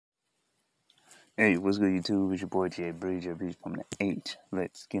Hey, what's good, YouTube? It's your boy Jay Breeze, your Breeze from the H.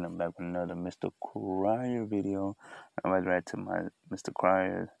 Let's get him back with another Mr. Cryer video. I went right to my Mr.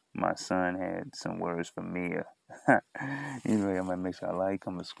 Cryer. My son had some words for Mia. Anyway, I'm gonna make sure I like,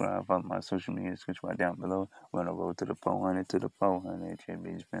 comment, subscribe, follow my social media, switch right down below. We're on the road to the 400 to the 400 Jay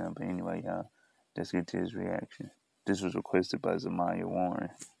Breeze film. But anyway, y'all, let's get to his reaction. This was requested by Zamaya Warren.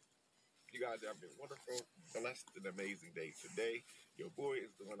 You guys have been wonderful, blessed, and amazing day today. Your boy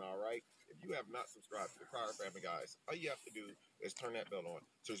is doing all right. If you have not subscribed to the Cryer Family, guys, all you have to do is turn that bell on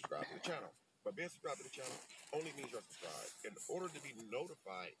to subscribe to the channel. But being subscribed to the channel only means you're subscribed. In order to be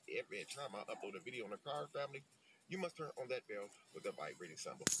notified every time I upload a video on the Cryer Family, you must turn on that bell with the vibrating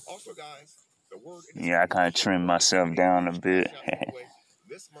symbol. Also, guys, the word in this Yeah, I kind of trimmed myself down a bit.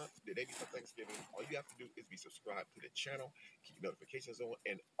 this month, the day before Thanksgiving, all you have to do is be subscribed to the channel, keep your notifications on,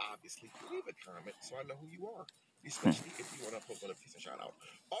 and obviously leave a comment so I know who you are, especially if you want to post notification shout out.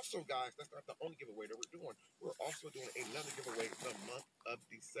 Also, guys, that's not the only giveaway that we're doing. We're also doing another giveaway the month of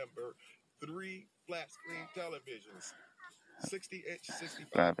December. 3 flat screen televisions. 60-inch,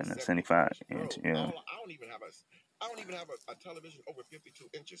 65, 5 and 75 inch. 75 inch, Bro, yeah. I don't even have a television over 52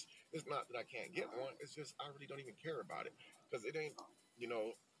 inches. It's not that I can't get one. It's just I really don't even care about it because it ain't, you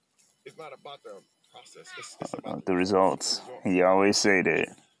know, it's not about the process. It's about The the results. results. He always say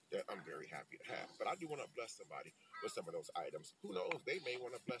that. That I'm very happy to have. But I do want to bless somebody with some of those items. Who knows? They may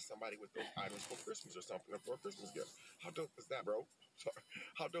want to bless somebody with those items for Christmas or something, or for a Christmas gift. How dope is that, bro? Sorry.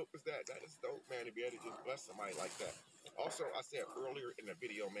 How dope is that? That is dope, man, to be able to just bless somebody like that. Also, I said earlier in the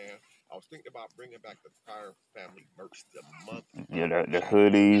video, man, I was thinking about bringing back the Cryer Family merch the month. Yeah, the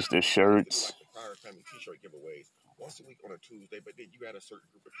hoodies, the shirts. Like the Cryer Family t-shirt giveaways once a week on a Tuesday, but then you had a certain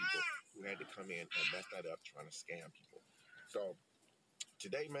group of people who had to come in and mess that up trying to scam people. So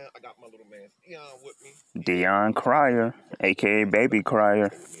today, man, I got my little man Dion with me. Dion Cryer, aka Baby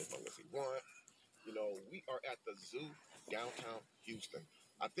Cryer. You know, we are at the zoo downtown Houston.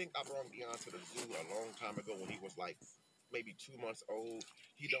 I think I brought Dion to the zoo a long time ago when he was like maybe 2 months old.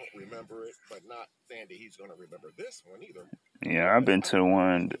 He don't remember it, but not saying that he's gonna remember this one either. Yeah, I've been to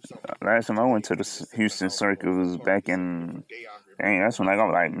one. Last time I went to the Houston Circuit was back in. Dang, that's when I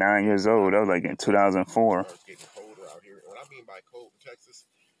got like 9 years old. That was like in 2004. What I mean by cold in Texas,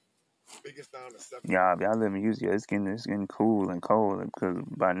 biggest down to 7. Yeah, if y'all live in Houston, it's getting cool and cold because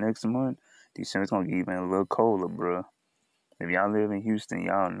by next month, December's gonna get even a little colder, bro. If y'all live in Houston,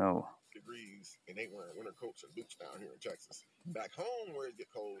 y'all know. Degrees, and they wearing winter coats and boots down here in Texas. Back home, where it get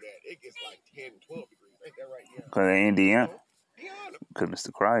cold at, it gets like 10, 12 degrees. Ain't that right, yeah? Because Indiana. Indiana. Because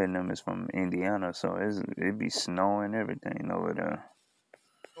Mr. Cryer and them is from Indiana, so it be snowing everything over there.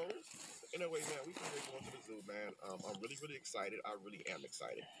 Anyway, man, we can going to the zoo, man. I'm really, really excited. I really am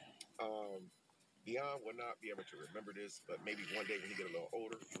excited. Dion will not be able to remember this, but maybe one day when he get a little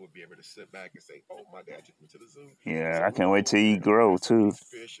older, he will be able to sit back and say, "Oh, my dad took me to the zoo." Yeah, I can't wait till he grow too.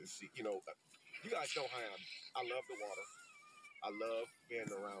 Fish and see, you guys know how I love the water. I love being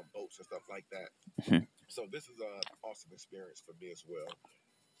around boats and stuff like that. So this is an awesome experience for me as well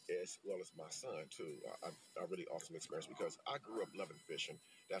as my son too. A really awesome experience because I grew up loving fishing.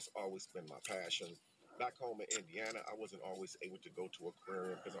 That's always been my passion. Back home in Indiana, I wasn't always able to go to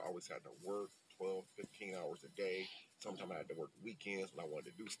aquarium because I always had to work 12, 15 hours a day. Sometimes I had to work weekends when I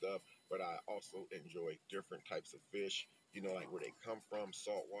wanted to do stuff, but I also enjoy different types of fish, like where they come from,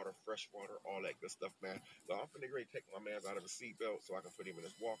 salt water, fresh water, all that good stuff, man. So I'm finna ready to take my man out of his seatbelt so I can put him in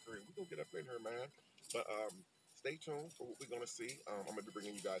his walker and we're gonna get up in here, man. But stay tuned for what we're going to see. I'm going to be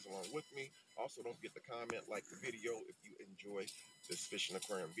bringing you guys along with me. Also, don't forget to comment, like the video if you enjoy this fishing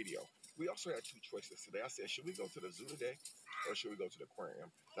aquarium video. We also had two choices today. I said, should we go to the zoo today or should we go to the aquarium?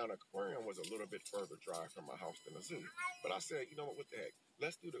 Now, the aquarium was a little bit further drive from my house than the zoo. But I said, you know what the heck?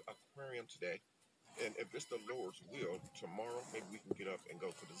 Let's do the aquarium today. And if it's the Lord's will, tomorrow maybe we can get up and go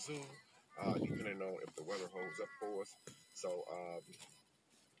to the zoo, depending on if the weather holds up for us. So,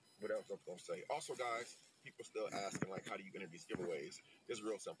 what else I'm going to say? Also, guys, people still asking, like, how do you enter these giveaways? It's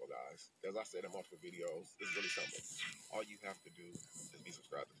real simple, guys. As I said in multiple videos, it's really simple. All you have to do is be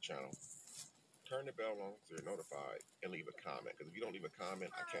subscribed to the channel. Turn the bell on so you're notified and leave a comment. Because if you don't leave a comment,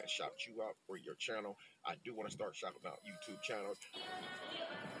 I can't shout you out for your channel. I do want to start shouting out YouTube channels.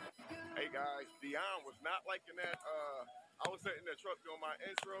 Hey, guys, Dion was not liking that. I was sitting in the truck doing my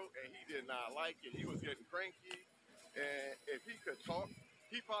intro, and he did not like it. He was getting cranky. And if he could talk,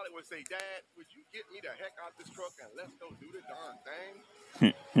 he probably would say, "Dad, would you get me the heck out this truck and let's go do the darn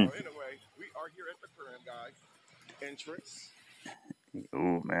thing?" So anyway, we are here at the aquarium, guys. Entrance.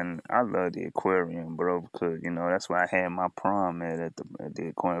 Oh man, I love the aquarium, bro, because that's where I had my prom at the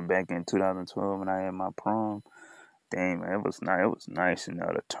aquarium back in 2012 when I had my prom. Dang, man, it was nice. It was nice in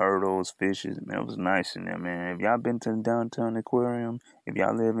there. The turtles, fishes, man, it was nice in there, man. If y'all been to the downtown aquarium, if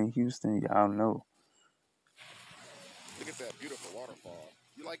y'all live in Houston, y'all know. Look at that beautiful waterfall.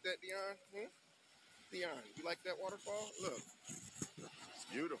 You like that, Dion? Dion, you like that waterfall? Look, it's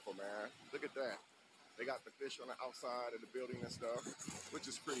beautiful, man. Look at that. They got the fish on the outside of the building and stuff, which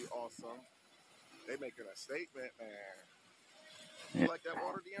is pretty awesome. They making a statement, man. You like that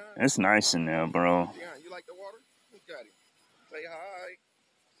water, Dion? It's nice in there, bro. Dion, you like the water? Look at him. Say hi.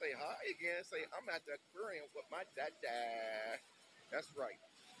 Say hi again. Say, I'm at the aquarium with my dad. That's right.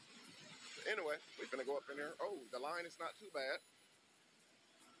 Anyway, we're going to go up in there. Oh, the line is not too bad.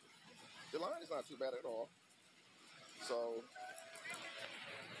 The line is not too bad at all. So,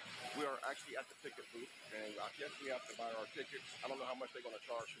 we are actually at the ticket booth, and I guess we have to buy our tickets. I don't know how much they're going to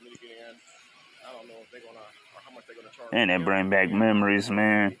charge for me to get in. I don't know if they're going to, or how much they're going to charge. And that bring back memories,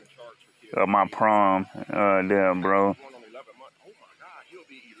 man, of my prom there, bro. Going on 11 months. Oh my God, he'll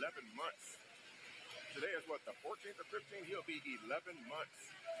be 11 months. Today is what, the 14th or 15th? He'll be 11 months.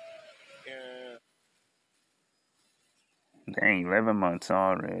 And dang, 11 months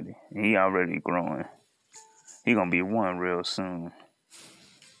already. He already growing. He gonna be one real soon.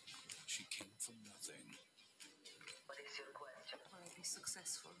 She came from nothing. What is your question? Will I be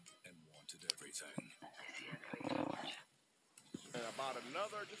successful? And wanted everything. And about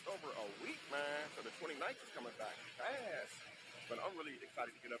another, just over a week, man. So the 29th is coming back fast. But I'm really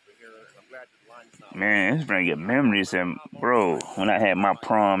excited to get up in here, and I'm glad the line is not. Man, it's bringing memories, and bro, when I had my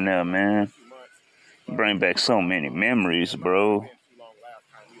prom there, man, bring back so many memories, bro.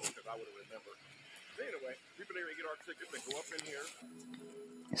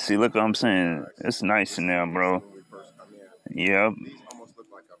 See, look what I'm saying. It's nice in there, bro. Yep.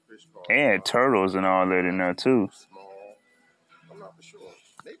 They had turtles and all that in there, too. I'm not for sure.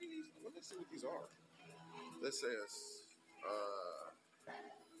 Maybe these, let me see what these are. This says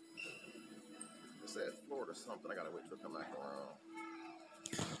Florida something. I gotta wait till it come back around.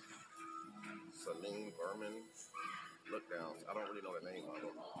 Saline, Vermin, look down. I don't really know the name of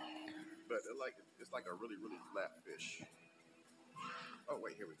them. But it's like a really, really flat fish. Oh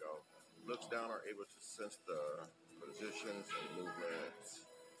wait, here we go. Looks down are able to sense the positions and movements.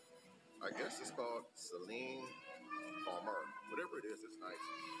 I guess it's called Saline Palmer. Whatever it is, it's nice.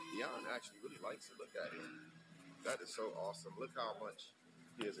 Dion actually really likes it. Look at him. That is so awesome. Look how much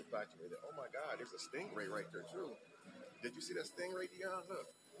he is infatuated. Oh my God, there's a stingray right there too. Did you see that stingray, Dion? Look,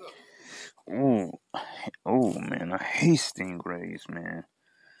 look. Ooh, oh man, I hate stingrays, man.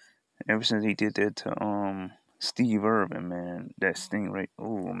 Ever since he did that to Steve Irwin, man, that stingray.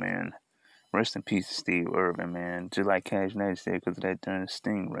 Oh man, rest in peace to Steve Irwin, man. Just like Cash Knight said, because of that darn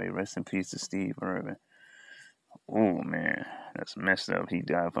stingray. Rest in peace to Steve Irwin. Oh man, that's messed up. He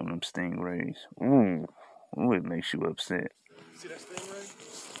died from them stingrays. Ooh, it makes you upset. See that stingray?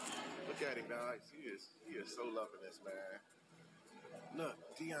 Look at him, guys. He is so loving this, man. Look,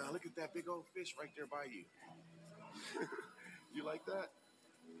 Dion, look at that big old fish right there by you. You like that?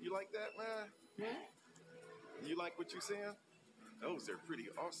 You like that, man? You like what you seeing? Those are pretty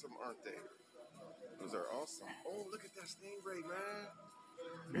awesome, aren't they? Those are awesome. Oh, look at that stingray,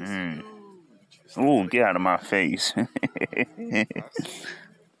 man. Ooh, get out of my face.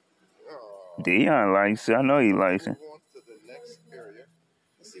 Dion likes it. I know he likes it. Move on to the next area.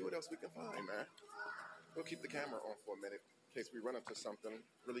 Let's see what else we can find, man. We'll keep the camera on for a minute in case we run into something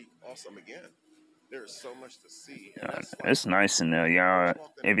really awesome again. There's so much to see. And that's like, it's nice in there, y'all.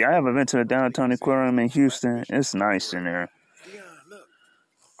 If y'all ever been to the downtown aquarium in Houston, it's nice in there. Dion, look.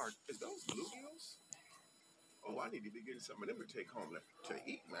 Is those bluegills? Oh, I need to be getting some of them to take home to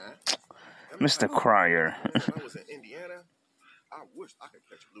eat, man. Mr. Cryer. When I was in Indiana, I wish I could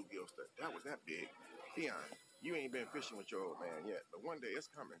catch bluegills that was that big. Dion, you ain't been fishing with your old man yet, but one day it's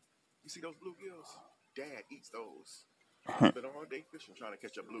coming. You see those bluegills? Dad eats those. He's been all day fishing trying to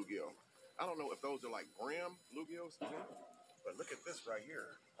catch a bluegill. I don't know if those are like brim bluegills, but look at this right here.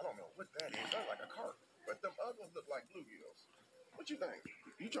 I don't know what that is. That's like a carp, but them other ones look like bluegills. What you think?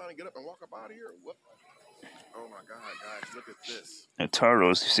 You trying to get up and walk up out of here? What? Oh my God, guys, look at this. The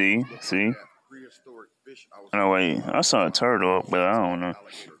turtles, see? Prehistoric fish. Oh, wait, I saw a turtle, but I don't know.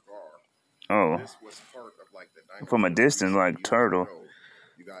 Oh, This was part of like the from a distance, like turtle.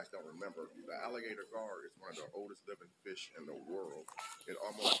 You guys don't remember. The alligator gar is one of the oldest living fish in the world. It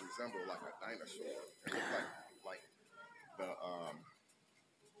almost resembled like a dinosaur. It looked like the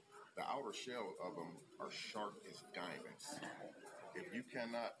outer shell of them are sharp as diamonds. If you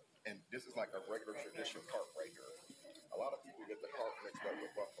cannot, and this is like a regular tradition carp right here. A lot of people get the carp mixed up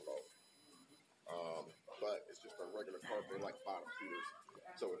with buffalo. But it's just a regular carp. They're like bottom feeders.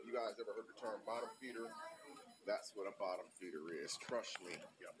 So if you guys ever heard the term bottom feeder, That's what a bottom feeder is. Trust me.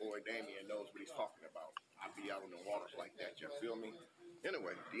 Your boy Damien knows what he's talking about. I be out in the waters like that. You feel me?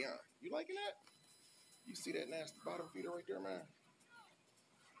 Anyway, Dion, you liking that? You see that nasty bottom feeder right there, man?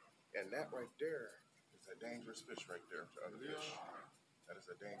 And that right there is a dangerous fish right there to other fish. That is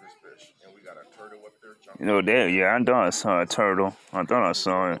a dangerous fish. And we got a turtle up there jumping. You know that? Yeah, I thought I saw a turtle. I thought I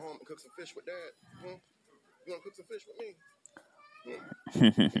saw Go it. home and cook some fish with Dad. You want to cook some fish with me?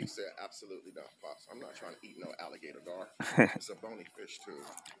 He said, absolutely not, Pops. I'm not trying to eat no alligator gar. It's a bony fish, too.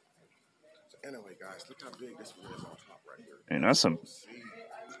 So anyway, guys, look how big this one is on top right here. And that's a. That is OC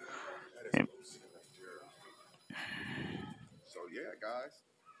right there. So yeah, guys,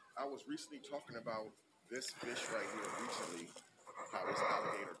 I was recently talking about this fish right here recently, how this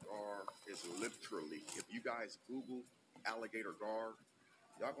alligator gar is literally, if you guys Google alligator gar,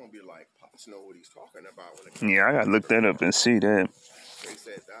 y'all gonna be like, Pops know what he's talking about when it comes Yeah, I gotta look that up and see that. They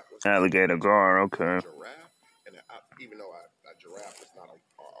said that was Alligator gar, okay. giraffe, and even though a giraffe is not a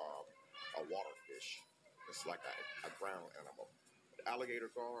water fish, it's like a ground animal. The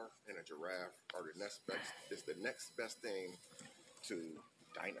alligator gar and a giraffe are the next best. It's the next best thing to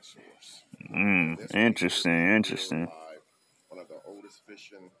dinosaurs. Interesting. One of the oldest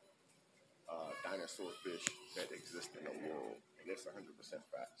fishing dinosaur fish that exist in the world, and it's 100%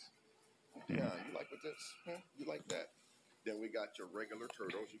 facts. Yeah, you like with this? You like that? Then we got your regular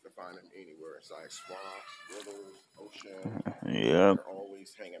turtles. You can find them anywhere inside swamps, rivers, ocean. Yep. They're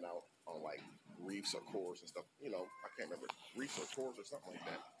always hanging out on like reefs or cores and stuff. You know, I can't remember reefs or cores or something like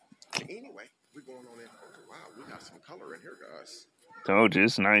that. But anyway, we're going on in. Oh wow, we got some color in here, guys. Told you,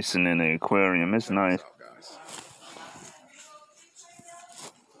 it's nice in the aquarium. It's nice. Out, guys.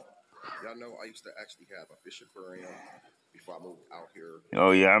 Y'all know I used to actually have a fish aquarium before I moved out here.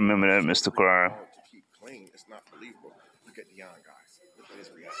 Oh yeah, I remember that, Mr. Cryer. To keep clean, it's not believable. Look at Dion, guys. Look at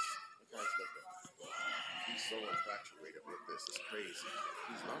his reaction. Look how he's looking. He's so infatuated with this. It's crazy.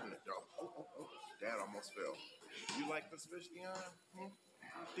 He's loving it, though. Oh. Dad almost fell. You like this fish, Dion?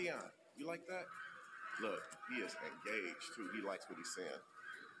 Dion, you like that? Look, he is engaged, too. He likes what he's saying.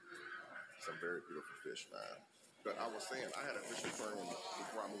 Some very beautiful fish, man. But I was saying, I had a fish aquarium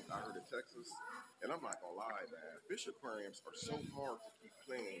before I moved out here to Texas. And I'm not going to lie, man. Fish aquariums are so hard to keep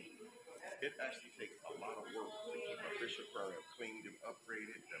clean. It actually takes a lot of work to keep a fish aquarium cleaned and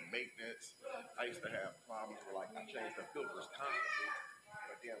upgraded, the maintenance. I used to have problems where, like, I changed the filters constantly.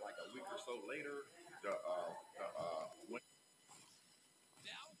 But then, like, a week or so later,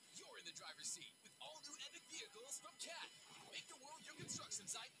 Now you're in the driver's seat with all new epic vehicles from Cat. Make the world your construction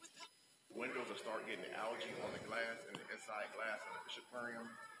site with windows will start getting algae on the glass and the inside glass in the fish aquarium.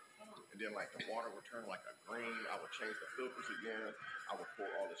 And then like the water would turn like a green. I would change the filters again. I would pour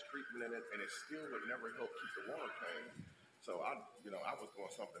all this treatment in it, and it still would never help keep the water clean. So I was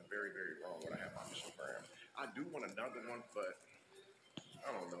doing something very, very wrong when I had my fish aquarium. I do want another one, but I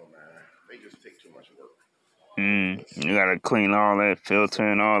don't know, man. They just take too much work. You gotta clean all that filter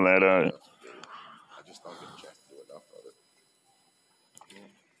and all that up. I just don't get a chance to do enough of it.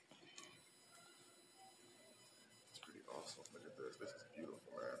 It's pretty awesome. Look at this. This is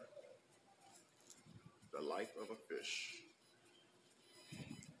beautiful, man. The life of a fish.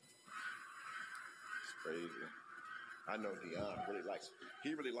 It's crazy. I know Dion really likes what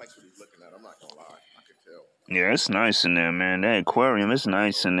he's looking at. I'm not gonna lie. I can tell. Yeah, it's nice in there, man. That aquarium is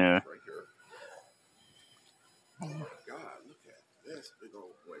nice in there. Right here. Oh my God, look at this big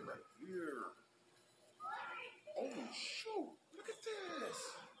old boy right here. Oh shoot, look at this.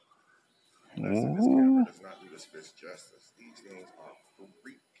 Listen, this camera does not do this fish justice. These things are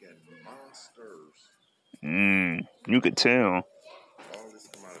freaking monsters. You could tell. All this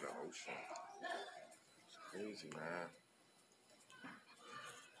come out of the ocean. It's crazy, man.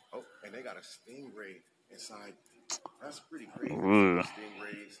 Oh, and they got a stingray inside. That's pretty crazy.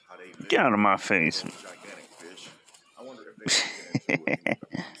 Stingrays, how they live. Get out of my face. Gigantic fish. I wonder if they get into it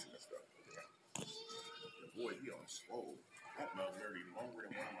and stuff. Boy, he on swole. That mug very longer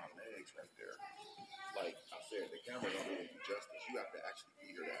than one of my legs right there. Like I said, the camera don't really do justice. You have to actually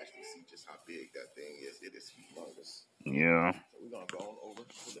be here to actually see just how big that thing is. It is humongous. Yeah. So we're gonna go on over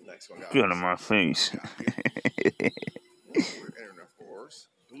to the next one. Get out of my face. We're entering the forest.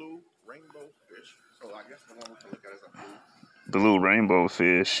 Blue rainbow fish. So I guess the one we can look at is a blue rainbow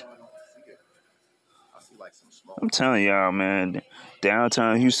fish. I see like some small. I'm telling y'all, man,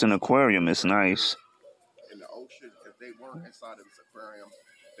 downtown Houston Aquarium is nice. In the ocean, if they weren't inside of this aquarium,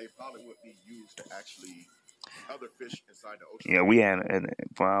 they probably would be used to actually other fish inside the ocean. Yeah, we had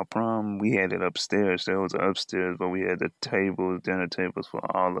for our prom, we had it upstairs. There was upstairs, but we had the tables, dinner tables for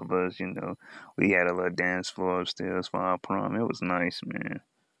all of us. You know, we had a little dance floor upstairs for our prom. It was nice, man.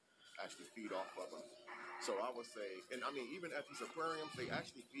 Actually feed off of them. So I was would say, and I mean, even at these aquariums, they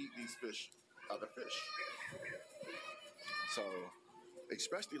actually feed these fish other fish. So,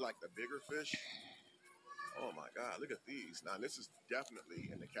 especially like the bigger fish. Oh my God, look at these. Now, this is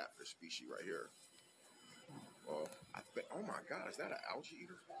definitely in the catfish species right here. Well, I think, oh my God, is that an algae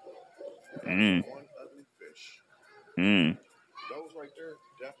eater? That's one ugly fish. Those right there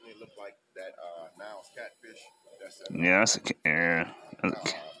definitely look like that Niles catfish that's in Yeah, that's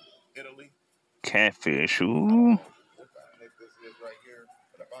Italy. Catfish. I don't Ooh. know what the heck this is right here,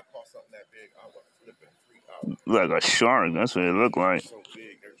 but if I caught something that big, I would flip and freak out. Like a shark. That's what it look like. So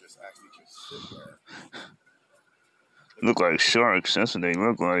big, they're just actually just sitting there. Look like sharks. That's what they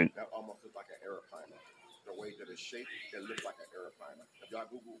look like. That almost looks like an arapaima. The way that it's shaped, it looks like an arapaima. If y'all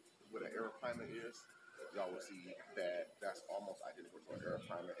Google what an arapaima is, y'all will see that that's almost identical to an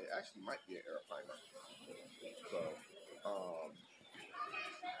arapaima. It actually might be an arapaima.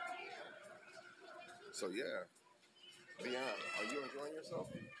 So yeah. Dion, are you enjoying yourself?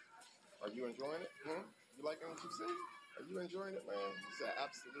 Are you enjoying it? You liking what you see? Are you enjoying it, man? He said,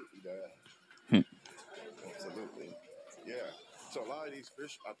 absolutely, Dad. Absolutely. Yeah. So a lot of these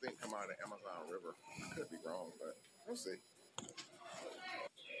fish, I think, come out of the Amazon River. I could be wrong, but we'll see.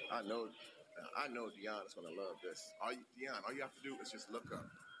 I know Dion is gonna love this. Dion, all you have to do is just look up.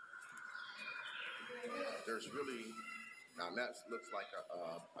 There's really now that looks like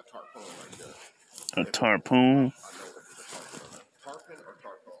a tarpon right there. A tarpon. I know if it's a tarpon. Tarpon or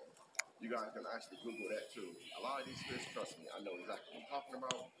tarpon. You guys can actually Google that too. A lot of these fish, trust me, I know exactly what I'm talking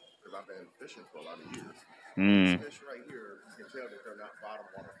about because I've been fishing for a lot of years. These fish right here, you can tell that they're not bottom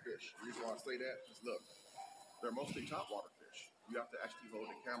water fish. The reason why I say that is look, they're mostly top water fish. You have to actually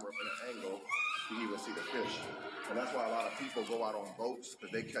hold the camera up in an angle to even see the fish. And that's why a lot of people go out on boats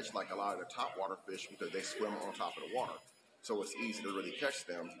because they catch like a lot of the top water fish because they swim on top of the water. So it's easy to really catch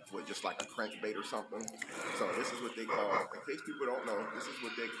them with just like a crankbait or something. So this is what they call, in case people don't know, this is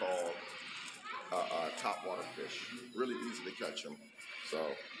what they call top water fish. Really easy to catch them. So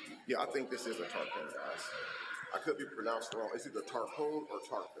yeah, I think this is a tarpon, guys. I could be pronounced wrong. It's either tarpon or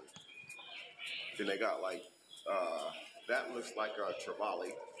tarpon. Then they got like, that looks like a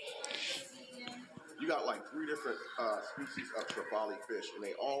trevally. You got like 3 different species of trevally fish, and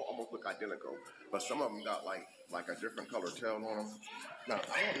they all almost look identical. But some of them got like a different color tail on them. Now,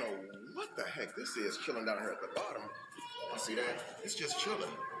 I don't know what the heck this is chilling down here at the bottom. I see that? It's just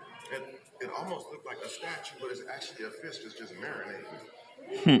chilling. It almost looked like a statue, but it's actually a fish that's just marinating.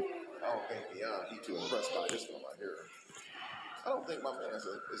 I don't think he's too impressed by this one right here. I don't think my man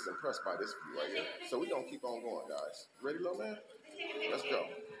is impressed by this view right here. So we're going to keep on going, guys. Ready, little man? Let's go.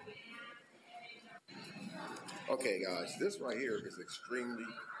 Okay, guys, this right here is extremely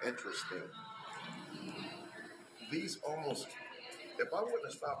interesting. These almost, if I wouldn't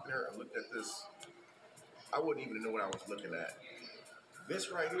have stopped there and looked at this, I wouldn't even know what I was looking at. This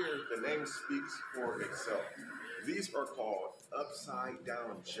right here, the name speaks for itself. These are called upside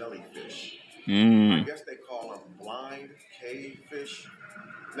down jellyfish. I guess they call them blind cavefish.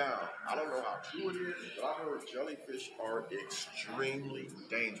 Now, I don't know how true it is, but I heard jellyfish are extremely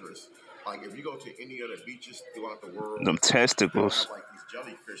dangerous. Like if you go to any other beaches throughout the world, Them testicles. have like these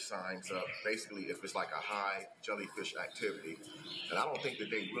jellyfish signs up. Basically, if it's like a high jellyfish activity, and I don't think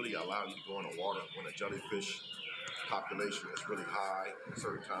that they really allow you to go in the water when a jellyfish population is really high at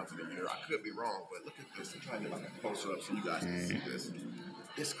certain times of the year. I could be wrong, but look at this. I'm trying to get like a closer up so you guys can see this.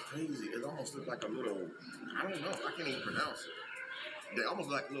 It's crazy. It almost looks like a little, I don't know. I can't even pronounce it. They almost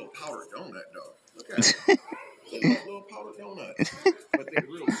like a little powdered donut, though. Look at it. They look like little powdered donuts, but they're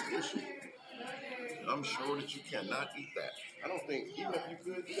real squishy. I'm sure that you cannot eat that. I don't think, even if you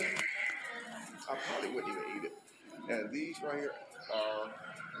could eat it, I probably wouldn't even eat it. And these right here are,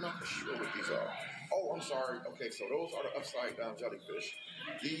 I'm not sure what these are. Oh, I'm sorry. Okay, so those are the upside down jellyfish.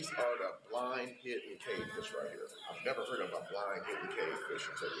 These are the blind hidden cavefish right here. I've never heard of a blind hidden cavefish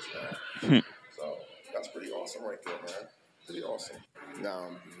until this time. So that's pretty awesome right there, man. Pretty awesome. Now,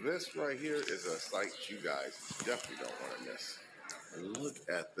 this right here is a sight you guys definitely don't want to miss. Look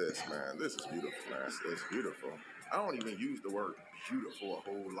at this, man. This is beautiful, man. It's beautiful. I don't even use the word beautiful a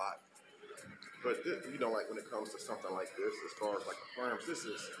whole lot. But, this, you know, like when it comes to something like this, as far as like aquariums, this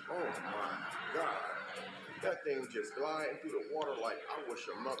is, oh my God. That thing just gliding through the water like I wish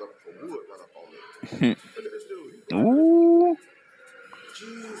a mother would run up on me. Look at this dude. Ooh.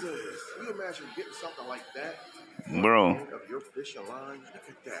 Jesus. Can you imagine getting something like that? Bro. Of your fishing line? Look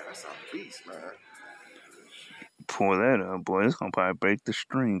at that. That's a beast, man. Pull that up, boy. It's gonna probably break the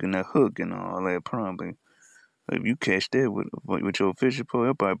string and the hook and all that, probably. If you catch that with your fishing pole,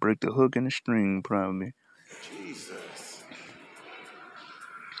 it'll probably break the hook and the string, probably. Jesus.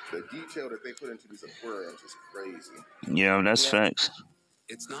 The detail that they put into these aquariums is crazy. Yeah, that's facts.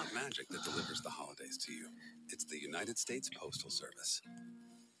 It's not magic that delivers the holidays to you. It's the United States Postal Service.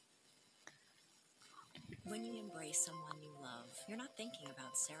 When you embrace someone you love, you're not thinking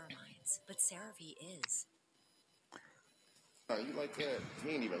about ceramides, but CeraVe is. You like that?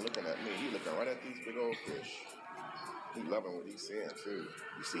 He ain't even looking at me. He looking right at these big old fish. He loving what he's seeing too.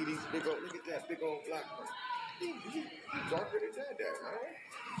 You see these big old? Look at that big old black one. He darker than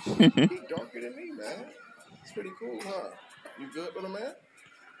Dad, man. He darker than me, man. It's pretty cool, huh? You good, little man?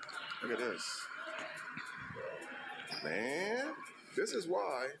 Look at this. Man, this is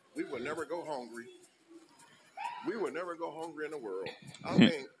why we would never go hungry. We would never go hungry in the world. I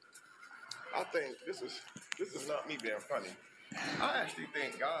think this is not me being funny. I actually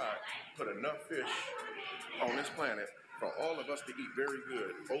think God put enough fish on this planet for all of us to eat very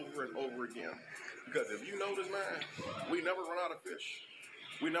good over and over again. Because if you notice, man, we never run out of fish.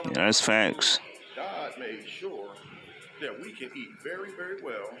 We never. Yeah, that's facts. God made sure that we can eat very, very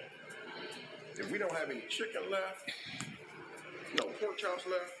well. If we don't have any chicken left, no pork chops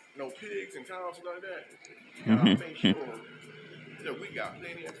left, no pigs and cows and like that, God made sure that we got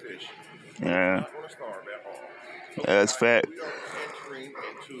plenty of fish. Yeah. We're not going to starve at all. So That's fact. We are entering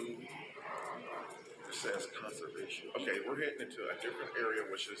into, it says conservation. Okay, we're heading into a different area,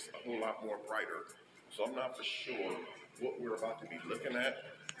 which is a whole lot more brighter. So I'm not for sure what we're about to be looking at.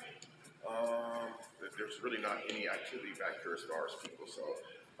 There's really not any activity back here as far as people, so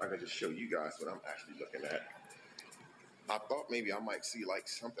I can just show you guys what I'm actually looking at. I thought maybe I might see like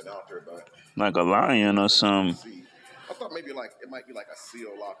something out there, but Like a lion or something. I thought maybe like it might be like a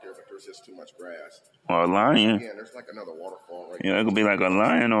seal out there, but there's just too much grass. Or a lion. Again, there's like another waterfall right Yeah, there. it could be like a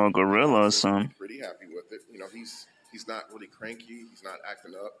lion or a gorilla or something. Pretty happy with it. You know, he's not really cranky. He's not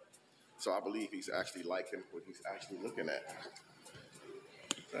acting up. So I believe he's actually liking what he's actually looking at.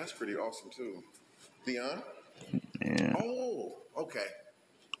 That's pretty awesome too. Dion? Yeah. Oh, okay.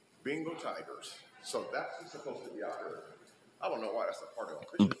 Bengal tigers. So that's what's supposed to be out there. I don't know why that's a part of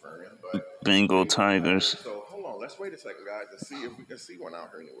a fish aquarium, but Bengal tigers. So hold on, let's wait a second, guys, to see if we can see one out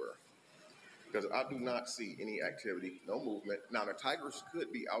here anywhere. Because I do not see any activity, no movement. Now the tigers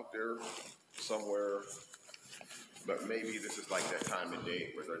could be out there somewhere, but maybe this is like that time of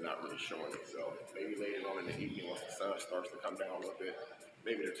day where they're not really showing themselves. Maybe later on in the evening, once the sun starts to come down a little bit,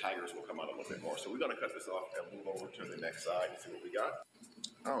 maybe the tigers will come out a little bit more. So we're gonna cut this off and move over to the next side and see what we got.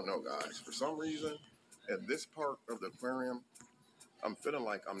 I don't know, guys. For some reason, at this part of the aquarium, I'm feeling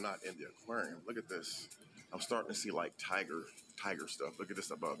like I'm not in the aquarium. Look at this. I'm starting to see like tiger stuff. Look at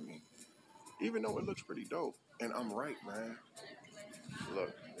this above me. Even though it looks pretty dope. And I'm right, man.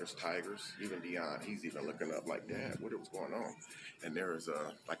 Look, there's tigers. Even Dion, he's even looking up like, Dad, what was going on? And there is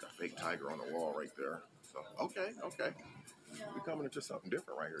like a fake tiger on the wall right there. So, okay. We're coming into something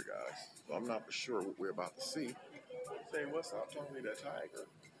different right here, guys. So I'm not for sure what we're about to see. Say, what's up, Tony the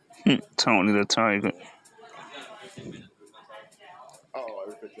tiger? Tony the tiger. Oh,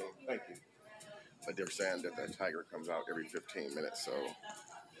 every 15. Thank you. But they're saying that tiger comes out every 15 minutes, so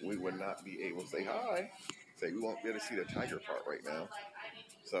we would not be able to say hi. Say we won't be able to see the tiger part right now.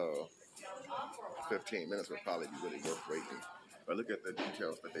 So 15 minutes would probably be really worth waiting. But look at the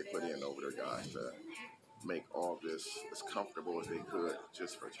details that they put in over there, guys, to make all this as comfortable as they could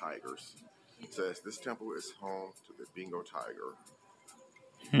just for tigers. It says this temple is home to the Bengal tiger,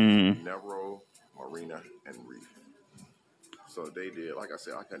 Nevro Marina and Reef. So they did, like I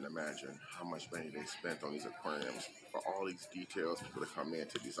said, I couldn't imagine how much money they spent on these aquariums for all these details, people to come in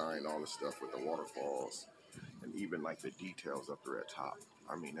to design all this stuff with the waterfalls and even like the details up there at top.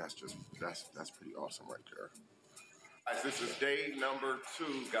 I mean, that's pretty awesome right there. Guys, this is day number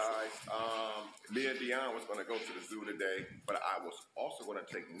 2, guys. Me and Dion was going to go to the zoo today, but I was also going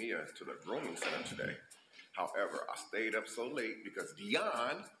to take Mia to the grooming center today. However, I stayed up so late because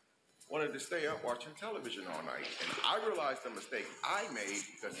Dion wanted to stay up watching television all night. And I realized the mistake I made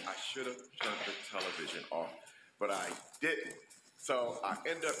because I should have turned the television off, but I didn't. So I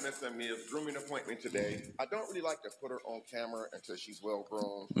end up missing Mia's grooming appointment today. I don't really like to put her on camera until she's well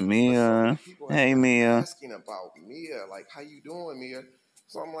groomed. Mia. Hey, Mia. Asking about Mia, like, how you doing, Mia?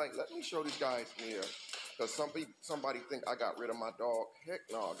 So I'm like, let me show these guys Mia. Because somebody think I got rid of my dog. Heck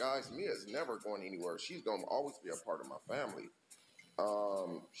no, guys, Mia's never going anywhere. She's going to always be a part of my family.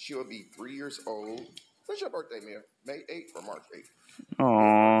 She'll be 3 years old. When's your birthday, Mia? May 8th or March 8th?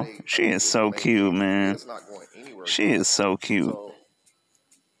 Oh, she is so cute, man. It's not going anywhere. She is so cute. So,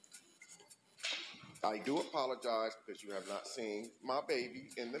 I do apologize because you have not seen my baby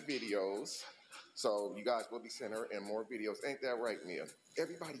in the videos. So you guys will be seeing her in more videos. Ain't that right, Mia?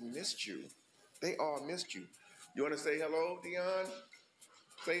 Everybody missed you. They all missed you. You want to say hello, Dion?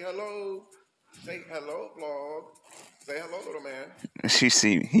 Say hello. Say hello, vlog. Say hello, little man. He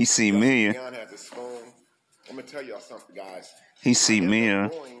see Mia. Dion has his phone. I'm gonna tell y'all something, guys. He see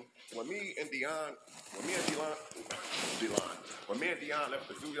Mia. When me and Dion left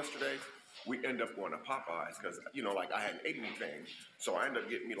the zoo yesterday, we end up going to Popeyes because like I hadn't ate anything, so I ended up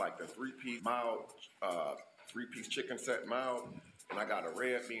getting me like the three-piece chicken set mild, and I got a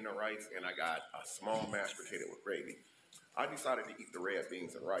red bean and rice, and I got a small mashed potato with gravy. I decided to eat the red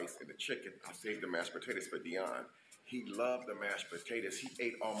beans and rice and the chicken. I saved the mashed potatoes for Dion. He loved the mashed potatoes. He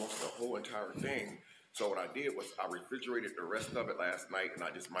ate almost the whole entire thing. So what I did was I refrigerated the rest of it last night, and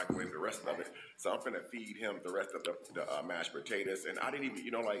I just microwaved the rest of it. So I'm finna feed him the rest of the mashed potatoes. And I didn't even,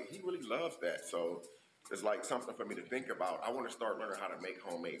 he really loves that. So it's like something for me to think about. I want to start learning how to make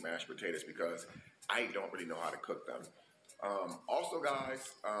homemade mashed potatoes because I don't really know how to cook them. Also, guys,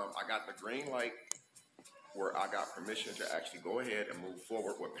 I got the green light where I got permission to actually go ahead and move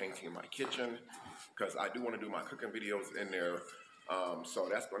forward with painting my kitchen because I do want to do my cooking videos in there. So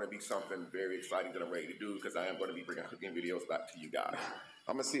that's going to be something very exciting that I'm ready to do because I am going to be bringing cooking videos back to you guys.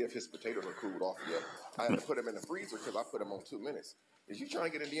 I'm going to see if his potatoes are cooled off yet. I had to put them in the freezer because I put them on 2 minutes. Is you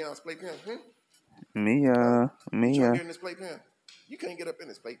trying to get in Dion's playpen? Mia. You trying to get in this playpen? You can't get up in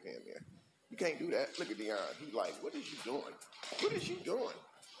this playpen, man. You can't do that. Look at Dion. He's like, what is you doing? What is you doing?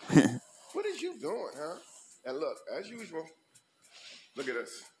 What is you doing, huh? And look, as usual, look at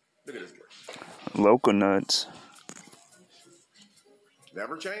this. Look at this. Local nuts.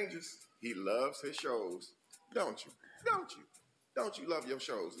 Never changes. He loves his shows. Don't you? Don't you? Don't you love your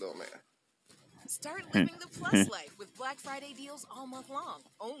shows, little man? Start living the plus life with Black Friday deals all month long.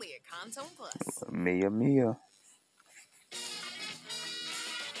 Only at Contone Plus. Mia.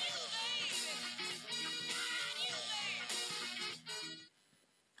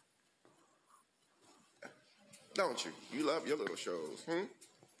 Don't you? You love your little shows,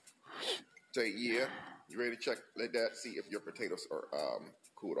 Say, yeah. You ready to check? Let that see if your potatoes are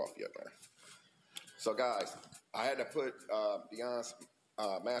cooled off yet, man. So, guys, I had to put Dion's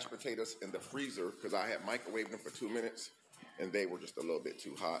mashed potatoes in the freezer because I had microwaved them for 2 minutes, and they were just a little bit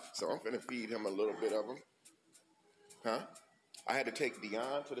too hot. So I'm going to feed him a little bit of them. I had to take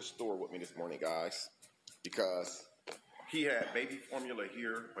Dion to the store with me this morning, guys, because he had baby formula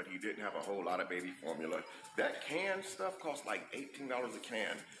here, but he didn't have a whole lot of baby formula. That canned stuff costs like $18 a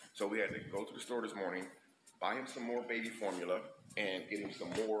can. So we had to go to the store this morning, buy him some more baby formula, and get him some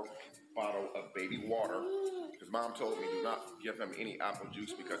more bottle of baby water. Because Mom told me do not give him any apple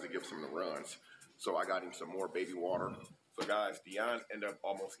juice because it gives him the runs. So I got him some more baby water. So guys, Dion ended up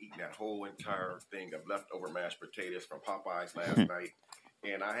almost eating that whole entire thing of leftover mashed potatoes from Popeyes last night.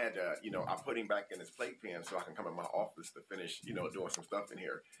 And I had to, I put him back in his playpen so I can come in my office to finish, doing some stuff in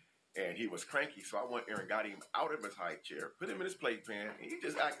here. And he was cranky, so I went there and got him out of his high chair, put him in his playpen, and he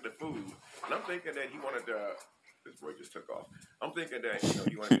just acted a fool. And I'm thinking that he wanted to, this boy just took off. I'm thinking that,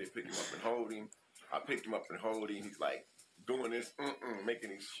 he wanted me to pick him up and hold him. I picked him up and hold him. He's like doing this,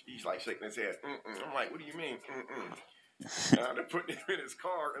 he's like shaking his head, I'm like, what do you mean, And I had to put him in his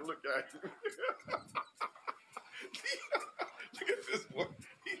car and look at him. Look at this boy.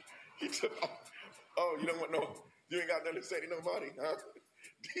 He took off. Oh, you ain't got nothing to say to nobody, huh?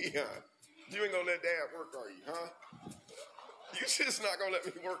 Dion, you ain't gonna let Dad work, are you, huh? You just not gonna let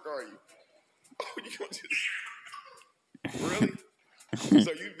me work, are you? Oh, you gonna just... Really?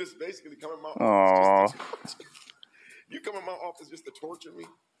 So you just basically come in my office just to... You come in my office just to torture me?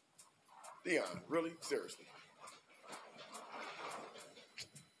 Dion, really? Seriously?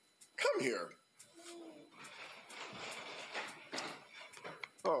 Come here.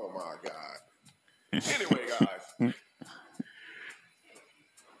 Oh my God. Anyway, guys.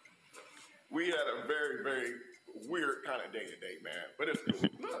 We had a very, very weird kind of day today, man. But it's cool.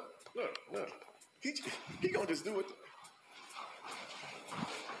 Look. He gonna just do it.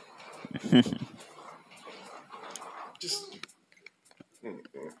 Just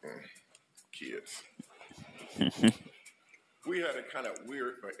kids. We had a kind of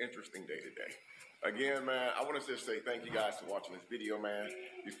weird but interesting day today. Again, man, I want to just say thank you guys for watching this video, man.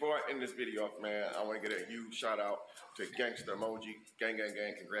 Before I end this video off, man, I want to get a huge shout out to Gangsta Emoji. Gang.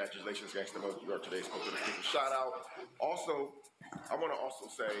 Congratulations, Gangsta Emoji. You are today's most of the people. Shout out. Also, I want to also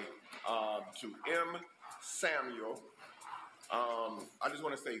say to M. Samuel. I just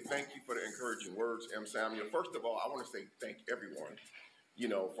want to say thank you for the encouraging words, M. Samuel. First of all, I want to say thank everyone,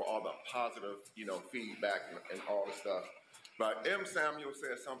 for all the positive, feedback and all the stuff. But M. Samuel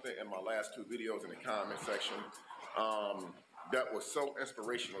said something in my last 2 videos in the comment section that was so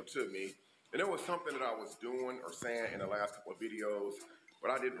inspirational to me. And it was something that I was doing or saying in the last couple of videos,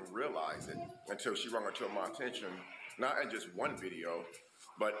 but I didn't realize it until she brought it to my attention, not in just one video,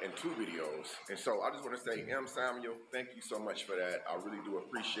 but in 2 videos. And so I just want to say, M. Samuel, thank you so much for that. I really do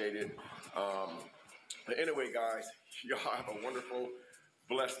appreciate it. But anyway, guys, y'all have a wonderful,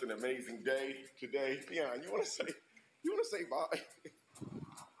 blessed, and amazing day today. Dion, you want to say bye?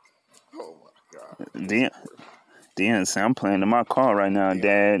 Oh my God. Dion, I'm playing in my car right now, Dion,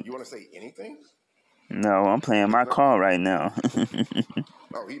 Dad. you want to say anything? No, I'm playing my car right now.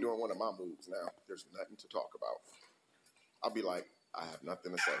 Oh, he doing one of my moves now. There's nothing to talk about. I'll be like, I have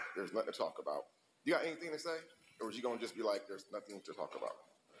nothing to say. There's nothing to talk about. You got anything to say? Or is you going to just be like, there's nothing to talk about?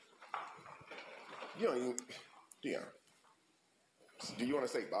 You don't even, Dion, do you want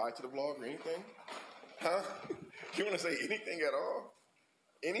to say bye to the vlog or anything? Huh? You want to say anything at all?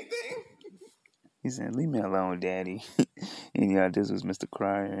 Anything? He said, leave me alone, Daddy. And y'all, this was Mr.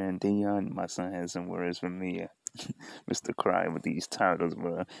 Crier, and Dion, my son, has some words for me. Mr. Crier with these titles,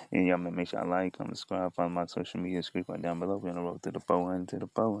 bro. And y'all make sure y'all like, comment, subscribe, follow my social media, screen right down below. We're on the road to the 400,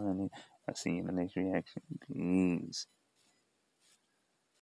 I'll see you in the next reaction. Peace.